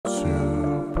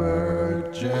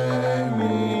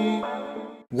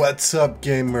What's up,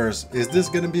 gamers? Is this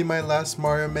gonna be my last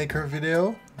Mario Maker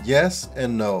video? Yes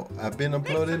and no. I've been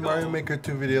uploading Mario Maker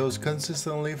 2 videos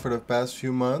consistently for the past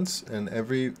few months, and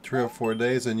every 3 or 4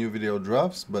 days a new video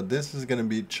drops, but this is gonna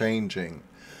be changing.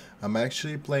 I'm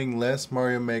actually playing less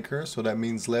Mario Maker, so that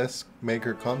means less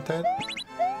Maker content.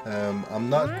 I'm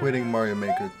not quitting Mario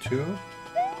Maker 2.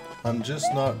 I'm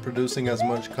just not producing as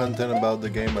much content about the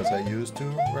game as I used to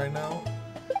right now.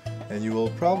 And you will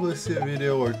probably see a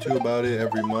video or two about it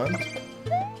every month.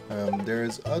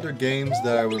 There's other games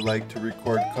that I would like to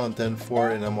record content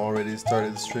for, and I'm already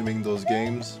started streaming those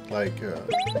games, like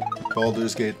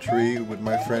Baldur's Gate 3 with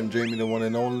my friend Jamie, the one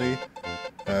and only.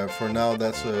 For now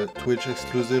that's a Twitch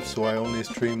exclusive, so I only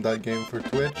stream that game for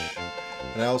Twitch.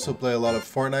 And I also play a lot of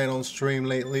Fortnite on stream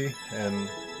lately, and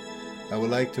I would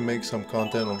like to make some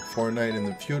content on Fortnite in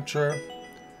the future.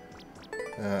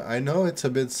 I know it's a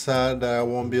bit sad that I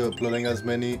won't be uploading as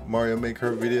many Mario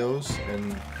Maker videos,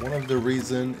 and one of the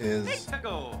reasons is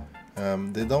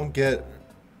they don't get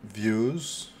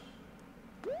views,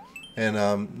 and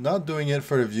I'm not doing it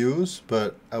for the views,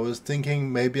 but I was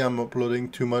thinking maybe I'm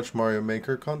uploading too much Mario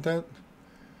Maker content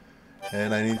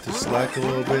and I need to slack a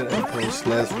little bit and post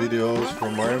less videos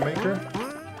for Mario Maker.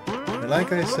 And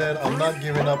like I said, I'm not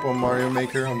giving up on Mario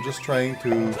Maker, I'm just trying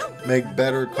to make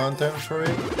better content for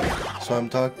it. So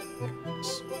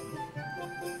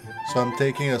I'm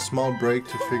taking a small break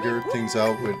to figure things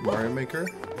out with Mario Maker.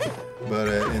 But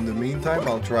in the meantime,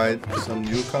 I'll try some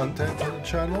new content on the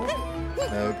channel.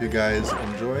 I hope you guys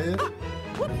enjoy it.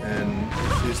 And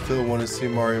if you still want to see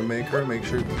Mario Maker, make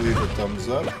sure to leave a thumbs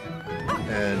up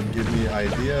and give me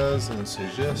ideas and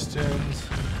suggestions.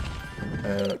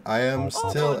 I am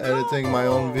still editing my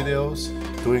own videos,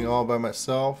 doing all by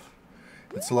myself.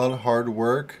 It's a lot of hard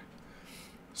work.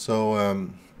 So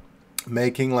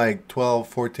making like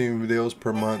 12-14 videos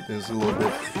per month is a little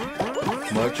bit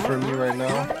much for me right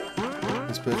now,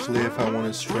 especially if I want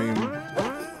to stream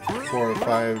 4 or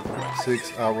 5,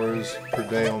 6 hours per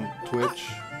day on Twitch.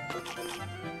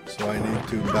 So I need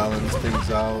to balance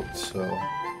things out. So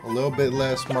a little bit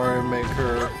less Mario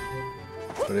Maker,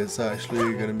 but it's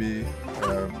actually gonna be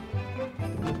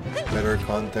better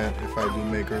content if I do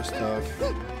Maker stuff.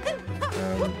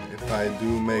 If I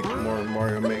do make more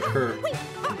Mario Maker,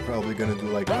 I'm probably gonna do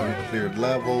like uncleared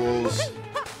levels,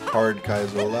 hard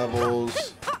Kaizo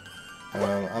levels.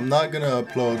 I'm not gonna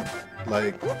upload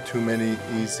like too many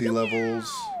easy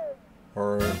levels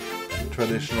or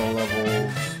traditional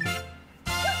levels,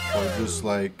 or just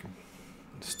like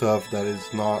stuff that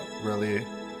is not really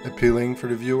appealing for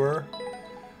the viewer.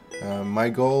 My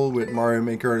goal with Mario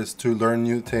Maker is to learn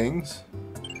new things,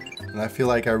 and I feel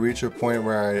like I reach a point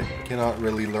where I cannot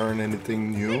really learn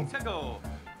anything new.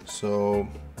 So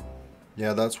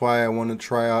yeah, that's why I want to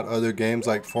try out other games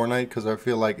like Fortnite, because I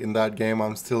feel like in that game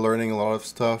I'm still learning a lot of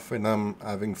stuff and I'm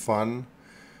having fun.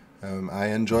 I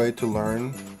enjoy to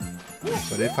learn,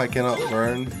 but if I cannot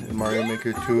learn in Mario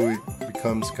Maker 2, it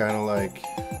becomes kind of like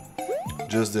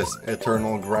just this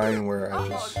eternal grind where I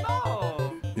just,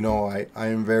 you know, I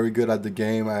am very good at the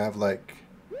game. I have like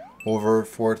over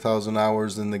 4,000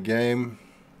 hours in the game,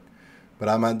 but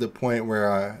I'm at the point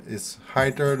where it's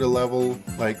either the level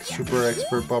like super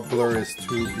expert popular is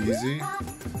too easy,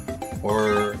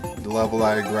 or the level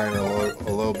I grind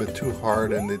a little bit too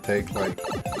hard and they take like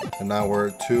an hour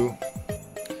or two.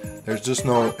 There's just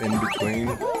no in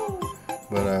between.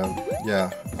 But yeah,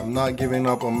 I'm not giving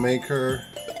up on Maker.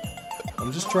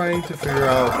 I'm just trying to figure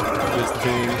out this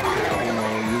thing, you know,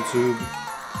 YouTube,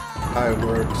 how it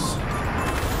works.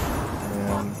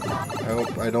 I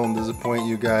hope I don't disappoint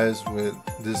you guys with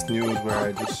this news where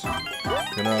I just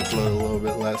gonna upload a little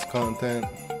bit less content,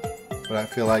 but I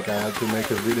feel like I had to make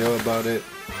a video about it.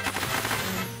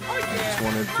 I just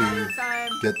wanted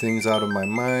to get things out of my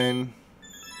mind,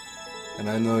 and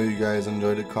I know you guys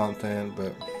enjoy the content,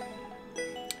 but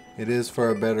it is for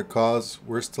a better cause.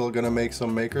 We're still gonna make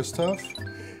some Maker stuff.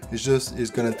 It's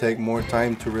gonna take more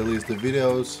time to release the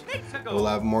videos. We'll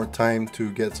have more time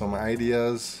to get some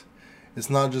ideas. It's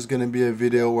not just gonna be a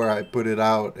video where I put it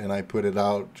out and I put it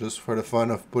out just for the fun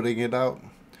of putting it out.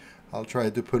 I'll try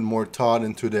to put more thought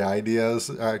into the ideas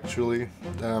actually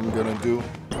that I'm gonna do.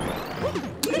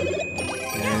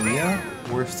 And yeah,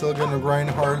 we're still gonna grind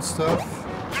hard stuff.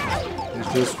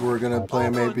 It's just we're gonna play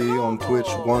maybe on Twitch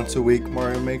once a week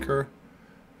Mario Maker.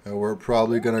 And we're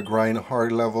probably gonna grind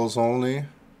hard levels only.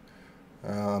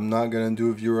 I'm not gonna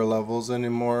do viewer levels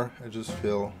anymore. I just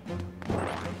feel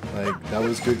like that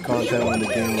was good content when the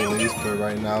game released, but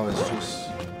right now it's just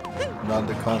not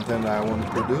the content I want to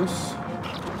produce.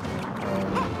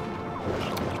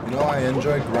 You know, I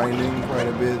enjoy grinding quite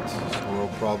a bit, so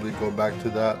we'll probably go back to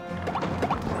that.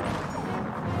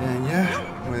 And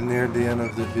yeah, we're near the end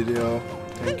of the video.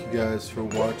 Thank you guys for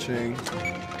watching.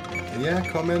 And yeah,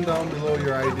 comment down below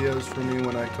your ideas for me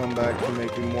when I come back to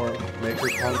making more maker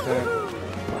content.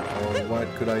 Or what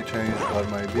could I change about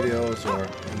my videos, or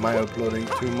am I uploading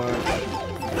too much?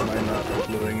 Am I not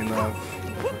uploading enough?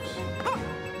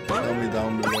 Tell me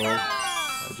down below.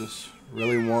 I just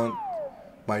really want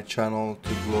my channel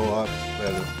to blow up,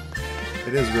 but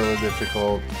it is really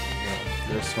difficult.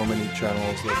 There's so many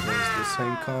channels that does the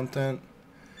same content,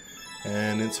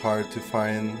 and it's hard to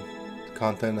find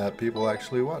content that people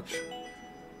actually watch.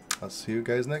 I'll see you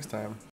guys next time.